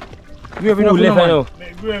why. You have enough left now.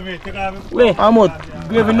 Wait, how much?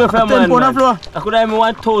 you have enough man. 10 pound of flour. I could have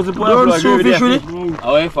 1,000 pound Don't of show flour. fish with it.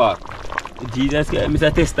 How are you for? Jesus,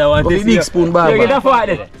 Mr. Tester want Okay, to big spoon bar. You get that for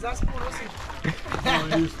it.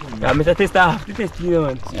 Yeah, Mr. Tester have to test you,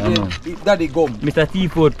 man. Yeah, man. Daddy gum. Mr.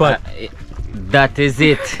 T-Food pot. That is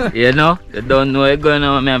it. You know? You don't know what's going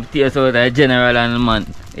on. I have to taste out the general and man.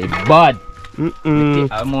 It's bad. The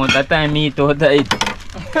amount of time me eat out of it.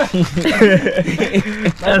 That's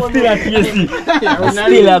still a tasty.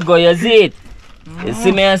 Still a go, you see it? You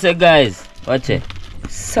see me and say guys, watch it.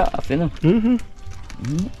 Soft, you know?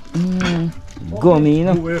 Gummy, you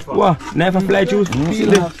know? What? Knife and fly through?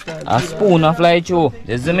 A spoon of fly through.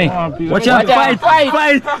 You see me? Watch out, fight!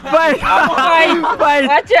 Watch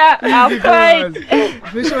out, I'll fight!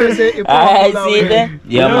 I see it.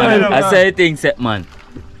 Yeah, man. I say things, set man.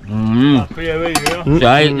 Right,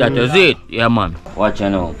 that is it. Yeah, man. Watch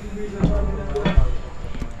out now.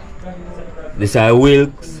 This are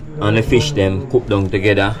whelks and the fish them cooked down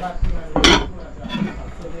together.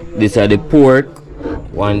 These are the pork.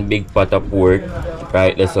 One big pot of pork.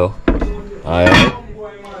 Right there, so. Alright.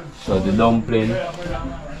 So the dumpling.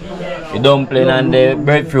 The dumpling and the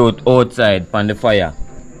breadfruit outside on the fire.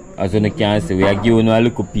 As you can see, we are giving you a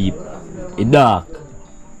little peep. It's dark.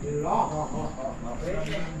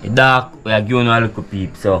 It's dark, we are giving you a little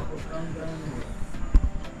peep. So,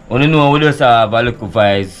 when you know we just have a little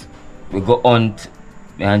vibes, we go hunt.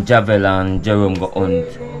 Me and Javel and Jerome go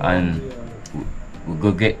hunt. And we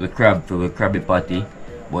go get the crab for the crabby patty.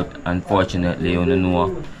 But unfortunately, you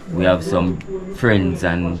know, we have some friends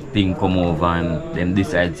and thing come over and them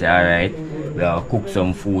decide say alright, we have cook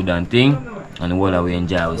some food and thing and while we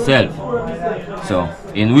enjoy ourselves. So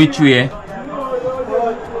in which way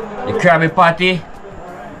the crabby patty,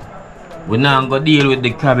 we now go deal with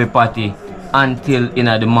the crabby patty until in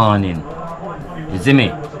the morning. You see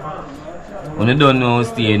me? When you don't know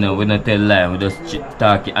stay now, we don't tell lie, we just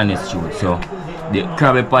talk honest truth. So the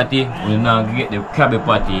crabby patty, we now get the crabby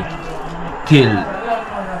patty till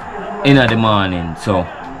in the morning. So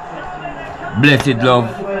blessed love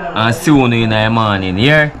and soon in the morning.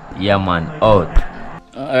 Here, yeah man, out.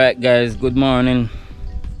 Alright guys, good morning.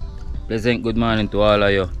 Pleasant good morning to all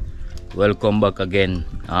of you. Welcome back again.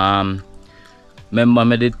 remember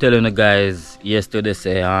me did telling the guys yesterday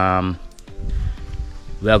say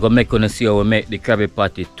we are gonna make on see how we make the Krabby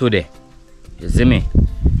Patty today. You see me?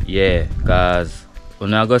 Yeah, cause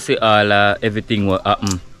when I go see all everything what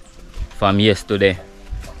happened from yesterday.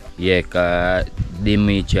 Yeah, cause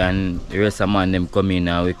Dimitri and the rest of man them come in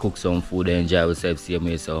and we cook some food and enjoy ourselves same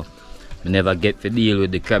way, so we never get to deal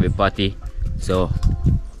with the Krabby Patty. So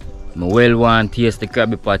I well want to taste the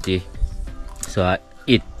Krabby Patty. So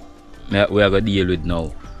we are gonna deal with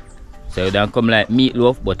now. So it don't come like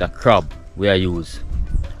meatloaf but a crab we are use.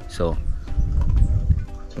 So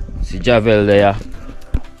see Javel there.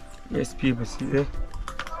 Yes, people, see there?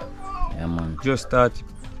 Yeah man. Just start.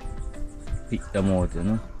 Pick them out, you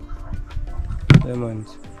know. Yeah, man.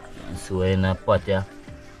 So we're in a pot here.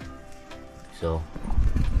 So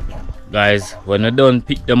guys, when we done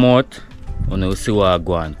pick them out, we'll see what I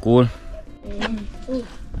go on. Cool?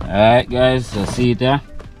 Alright guys, so see it there.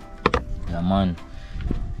 Yeah man.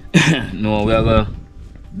 Now we are gonna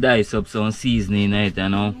dice up some seasoning right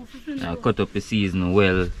now. Cut up the seasoning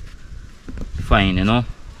well fine, you know.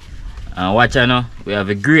 And watch you know, we have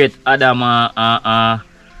a great Adama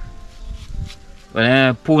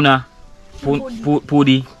Puna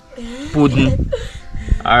pudding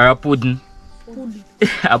or a pudding.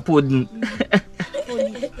 A pudding.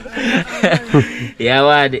 Yeah,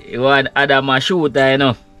 what Adama shooter, you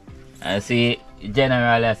know. I see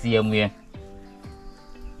generally I see him here.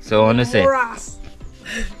 So I want to say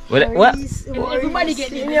what? Everybody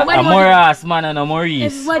get it. A Moras man and a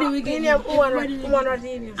Maurice. Everybody will get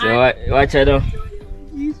it. So watch out though.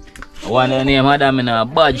 One name Adam in a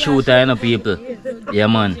bad shooter, you know people. Yeah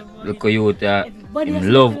man. Look at you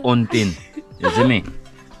him love hunting. You see me?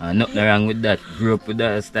 And nothing wrong with that. Grew up with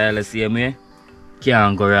that style the same way.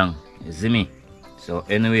 Can't go wrong. You see me? So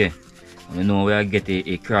anyway, we know we are getting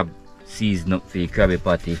a crab seasoned up for the Krabby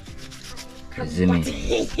Patty. You see me?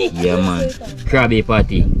 Yeah man. Krabby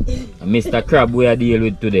Patty. Mr. Crab we are dealing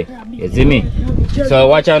with today. You see me? So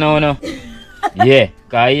watch out now. Yeah,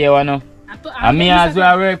 cause here one now. And me as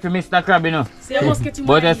well work for Mr. Crab, you know.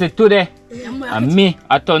 But I said today, and me,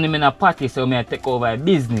 I turn him in a party, so me I take over a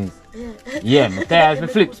business. Yeah, me tired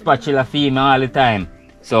of flip spatula for him all the time.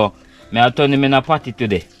 So, me I turn him in a party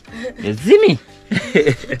today. You see me?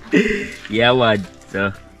 Yeah, what?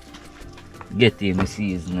 So, get him the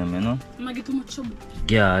seasoning, you know. I'm gonna get too much trouble.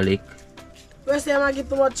 Garlic. First time I get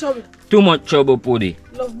too much trouble. Too much trouble, Puddy.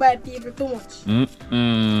 Love bite people too much.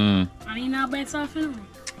 And you not bite soft, you know.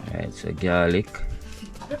 Alright, so garlic.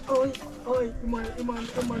 Oh, man,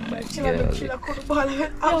 bite. Chilla cut ball.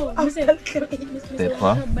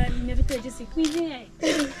 Pepper.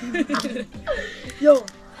 Yo,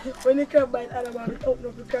 when you crab bite, Adam, open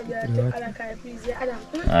up the crab, you Adam, can you please, yeah, Adam.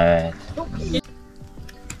 Alright.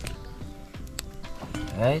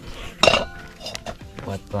 Alright.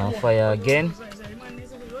 Pot on fire again.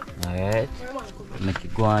 Alright. Make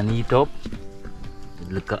it go and heat up.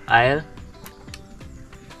 Look at oil.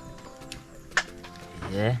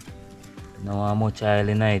 Yeah. No how much oil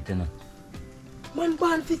in it, you know. Man,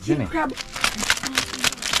 born to cheap crab.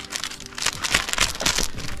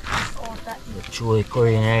 Throw it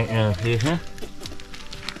curry right now, see, huh?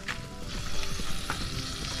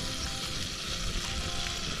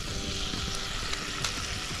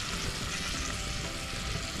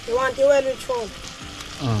 You want the well rich one?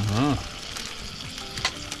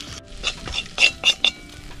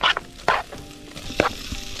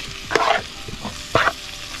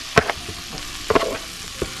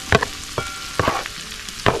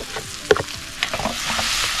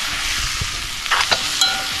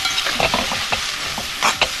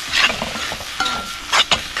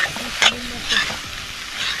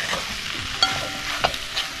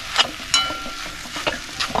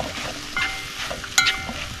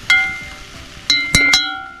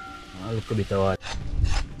 Look a bit of water.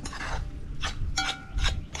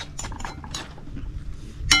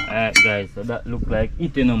 Alright guys, so that look like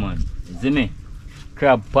it, you know man. You see me?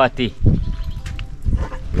 Crab patty.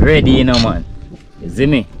 Ready, you know man. You see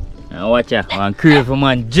me? Now watch out, one crave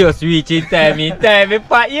man just reaching time in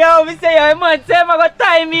pot. Yo, me say yo man, say I got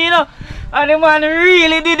time, you know. And the man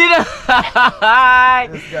really did it.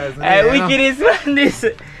 Wickedest man this.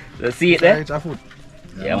 So see it there?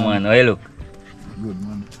 Yeah man, how you look? Good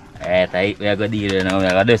man. Alright, we are going to deal now. We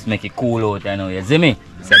are going to just make it cool out, you know. You see me?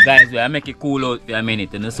 So guys, we are make it cool out for a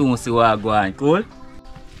minute and soon see what I go on. Cool?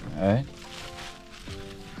 Alright.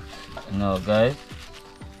 Now guys,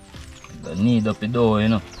 we need up the door, you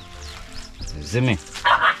know. You see me?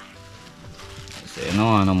 So you don't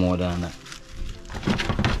want no more than that.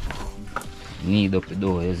 Need up the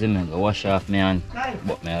door, you see me? Go wash off my hand.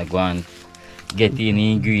 But I go and get in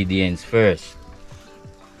the ingredients first.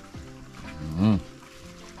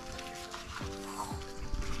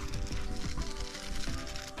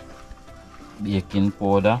 Baking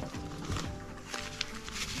powder.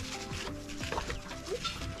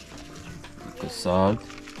 Salt.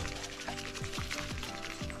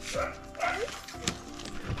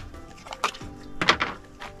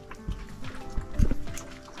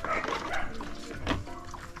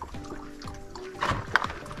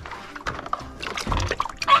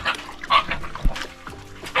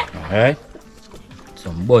 Alright,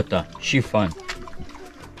 some butter, chiffon.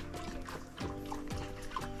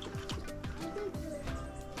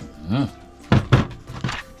 Alright,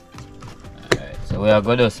 so we are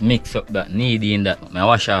going to just mix up that needy in that. I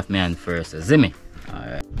wash off my hand first, see me?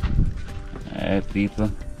 Alright. Alright people,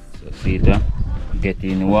 so see that, get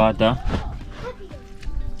in the water.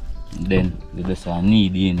 Then we just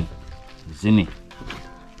knead in, see me?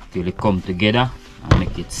 Till it come together and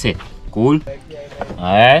make it set. Cool?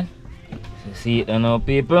 Alright. So see it now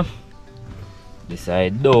people. This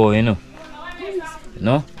side dough, you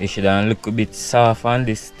know. It should look a bit soft on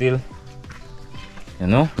this still. You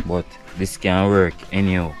know, but this can work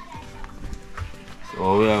anyhow. So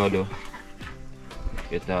what we are gonna do,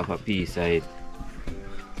 get off a piece of it.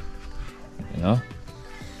 You know?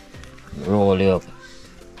 Roll it up.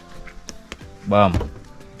 Bam.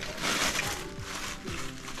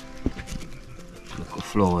 Look at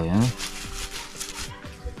flour, you know?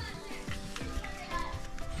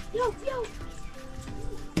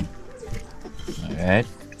 Alright.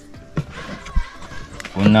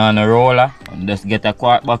 Put on a roller and just get a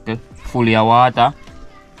quart bucket full of water.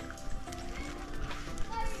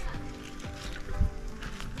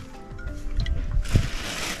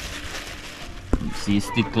 See,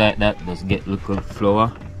 stick like that, just get little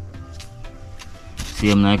flour.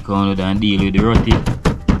 Same like how you deal with the roti.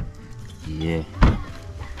 Yeah.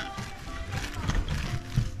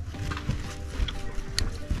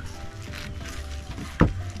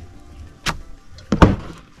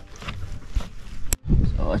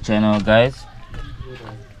 Watch out now guys.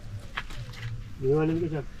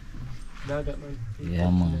 Yeah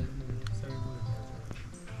man.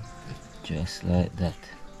 Just like that.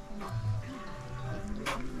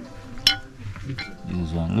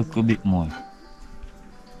 Use one, look a bit more.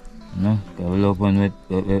 You know, because we love one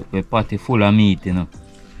with patty full of meat, you know.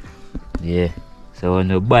 Yeah. So when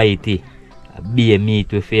you bite it, a beer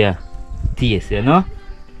meat with your taste, you know?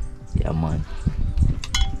 Yeah man.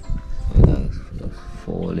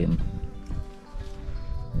 Fold him,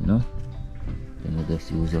 you know, then you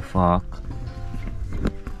just use a fork.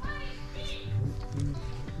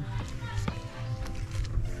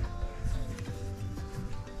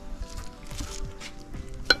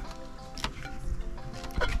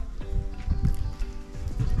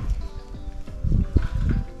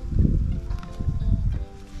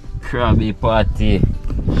 Crabby party,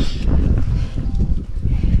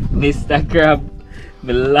 Mr. Crab,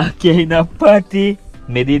 me lock you in a party.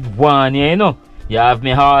 Me did one, you know. You have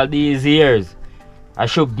me all these years. I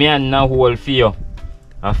shook me hand now hole for you.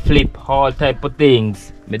 I flip all type of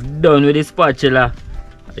things. Me done with the spatula.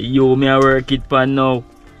 You me I work it for now.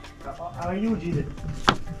 How you did it?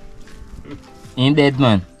 Ain't dead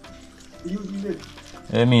man. You did it.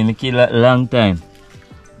 I mean I kill a long time.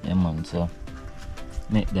 Yeah man, so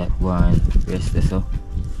make that one rest there so.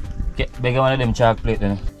 Get bigger one of them chocolate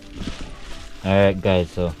then. Alright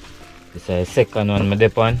guys, so this is the second one I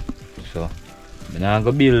dip on. So I'm not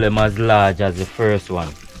going to build them as large as the first one.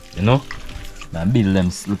 You know? I build them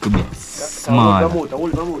a little bit small.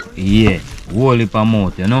 Yeah, hold it on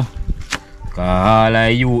mouth, you know? Because all I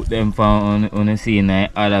use them from on see in the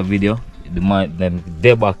other video, them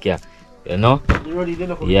they back here. You know?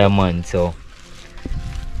 Yeah man, so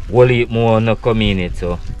hold it more no come in it,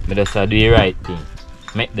 so I just do the right thing.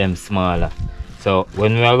 Make them smaller. So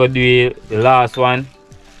when we are going to do the last one,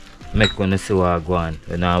 make one see what I go on.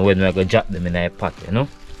 When we are going to drop them in a pot, you know?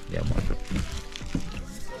 Yeah man.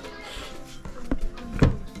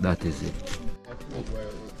 That is it.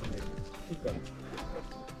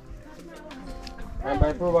 I'm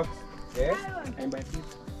by Pro Box. Yes? I'm by Pro.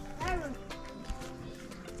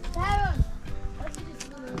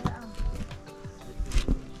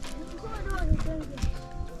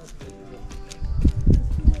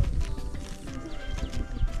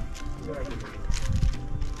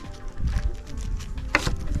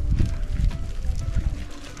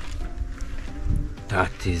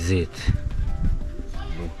 That is it.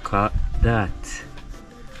 Look at that.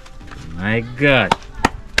 My God.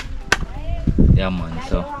 Yeah man,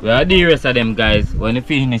 so we are the rest of them guys. When you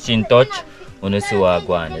finish in touch, when you see what I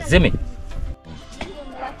go on. See me?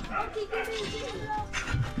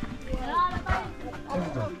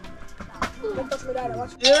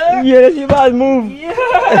 Yeah, that's your bad move.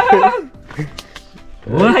 Yeah.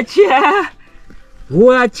 Watch ya.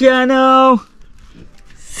 Watch ya now.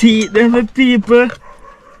 See them people.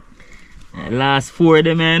 Last 4 of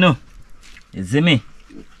them, you know. You see me?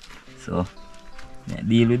 So, I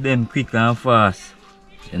deal with them quick and fast.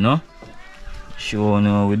 You know? Show you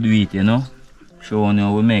how we do it, you know? Show you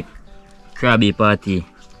how we make crabby patty.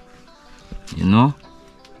 You know?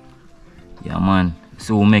 Yeah, man.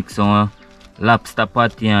 So, we make some lobster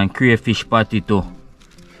patty and crayfish patty too.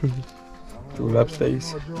 2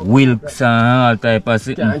 lobsters. Wilks and all type of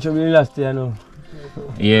shit. Can't show me the last year now.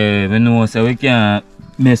 Yeah, we know so we can't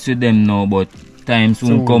mess with them now, but time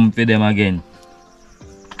soon come for them again.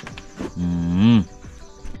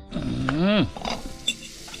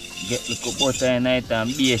 Get the cup butter at night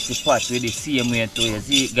and base the pot with the same way too, you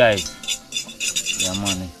see it, guys? Yeah,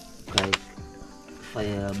 man. Like,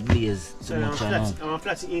 fire blaze too much now. I'm a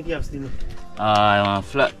flat in here still. I want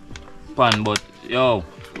flat pan, but yo,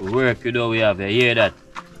 work you do we have, you hear that?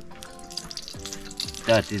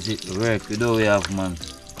 That is it, work you do we have, man.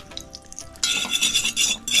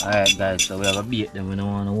 Alright guys, so we have a bait them, we don't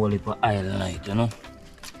want to hold it for oil night, you know.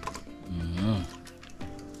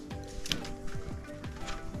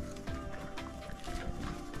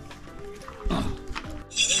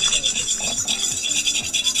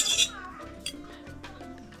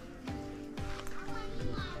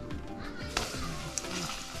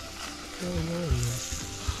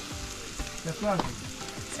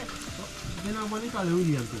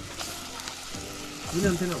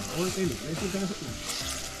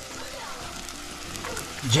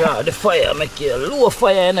 Yeah, the fire make it a low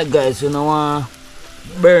fire, you know, guys. You know, want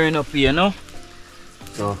burn up here, you know.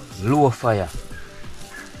 So low fire.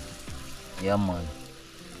 Yeah, man.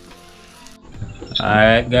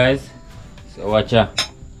 Alright, guys. So watch out.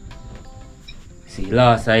 See,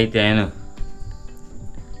 last side, you know.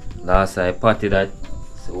 Last side party that.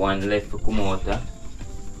 So one left for come out.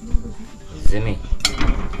 See me?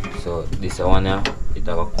 So this one now, it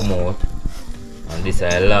will come out. And this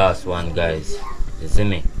is the last one, guys. You see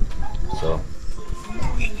me? So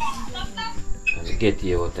let's get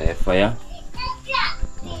here out of the fire.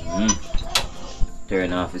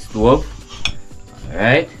 Turn off the stove.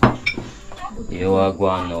 Alright. Here we are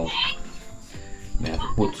going now. I have to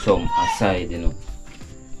put some aside, you know.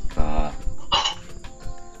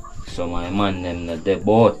 Some of my man them not the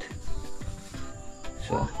boat.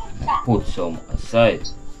 So I put some aside.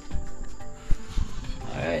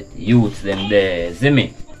 Alright, youths them there, see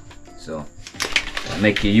me? So I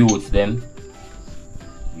make you use them.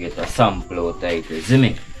 Get a sample out of it, see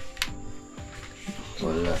me?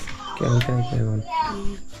 Well, Can I one?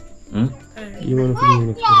 You want to do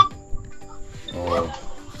next one? Oh.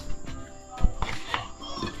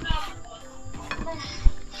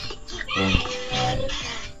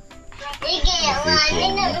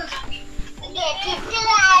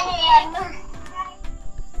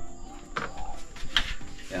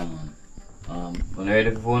 Yeah, man. You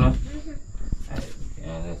ready for phone?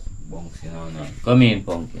 Yeah, let's bounce in on now. Come in,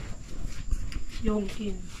 Punky.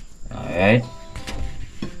 Yonkin. Alright.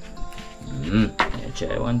 Yeah,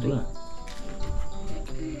 try one too.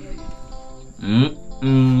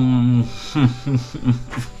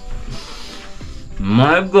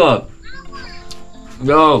 My God.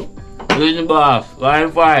 Yo, listen, boss.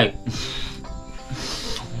 Wi-Fi.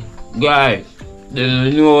 Guys, they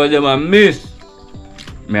don't know what them I miss.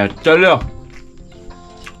 Me I tell you.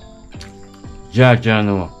 Jaja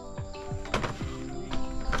know.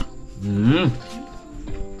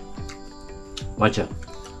 Watch out.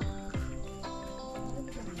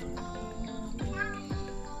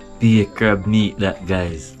 Be a crab meat that,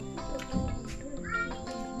 guys.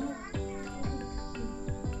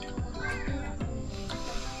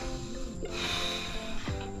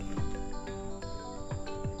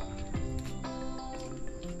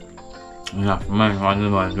 Yeah, man, one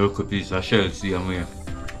of my local piece of shell, see I'm here.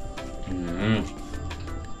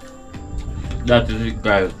 That is it,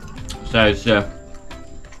 guys. Sorry, sir.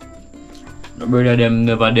 The brother them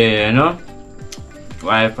never there, you know.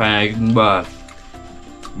 Wi-Fi and bar.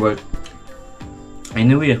 But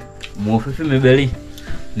anyway, more for my belly.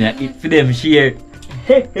 Now eat for them share.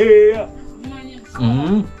 Hey.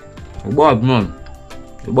 Bad, man.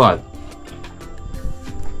 Bad.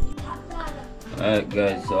 Alright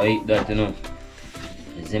guys, so I eat that, you know.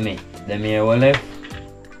 You see me? Them here all left.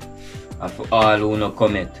 And for all who no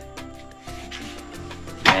comment.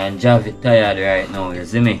 And Javi tired right now, you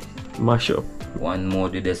see me? Mash up. One more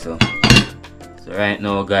do this so. So right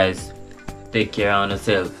now guys, take care of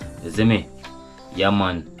yourself. You see me? Yeah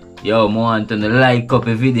man. Yo, I want to like up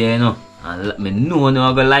the video, you know. And me know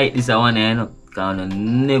no I go like this one, you know. Cause I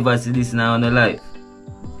never see this now in the life.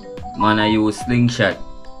 Man, I use slingshot.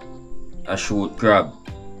 I shoot crab.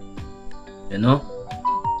 You know?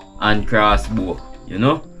 And crossbow. You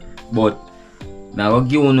know? But I will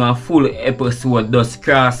give you a full episode just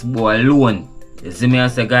crossbow alone. You see me I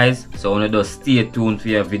say guys? So I want to just stay tuned for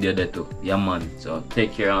your video there too. Yeah man. So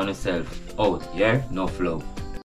take care of yourself. Out, yeah? No flow.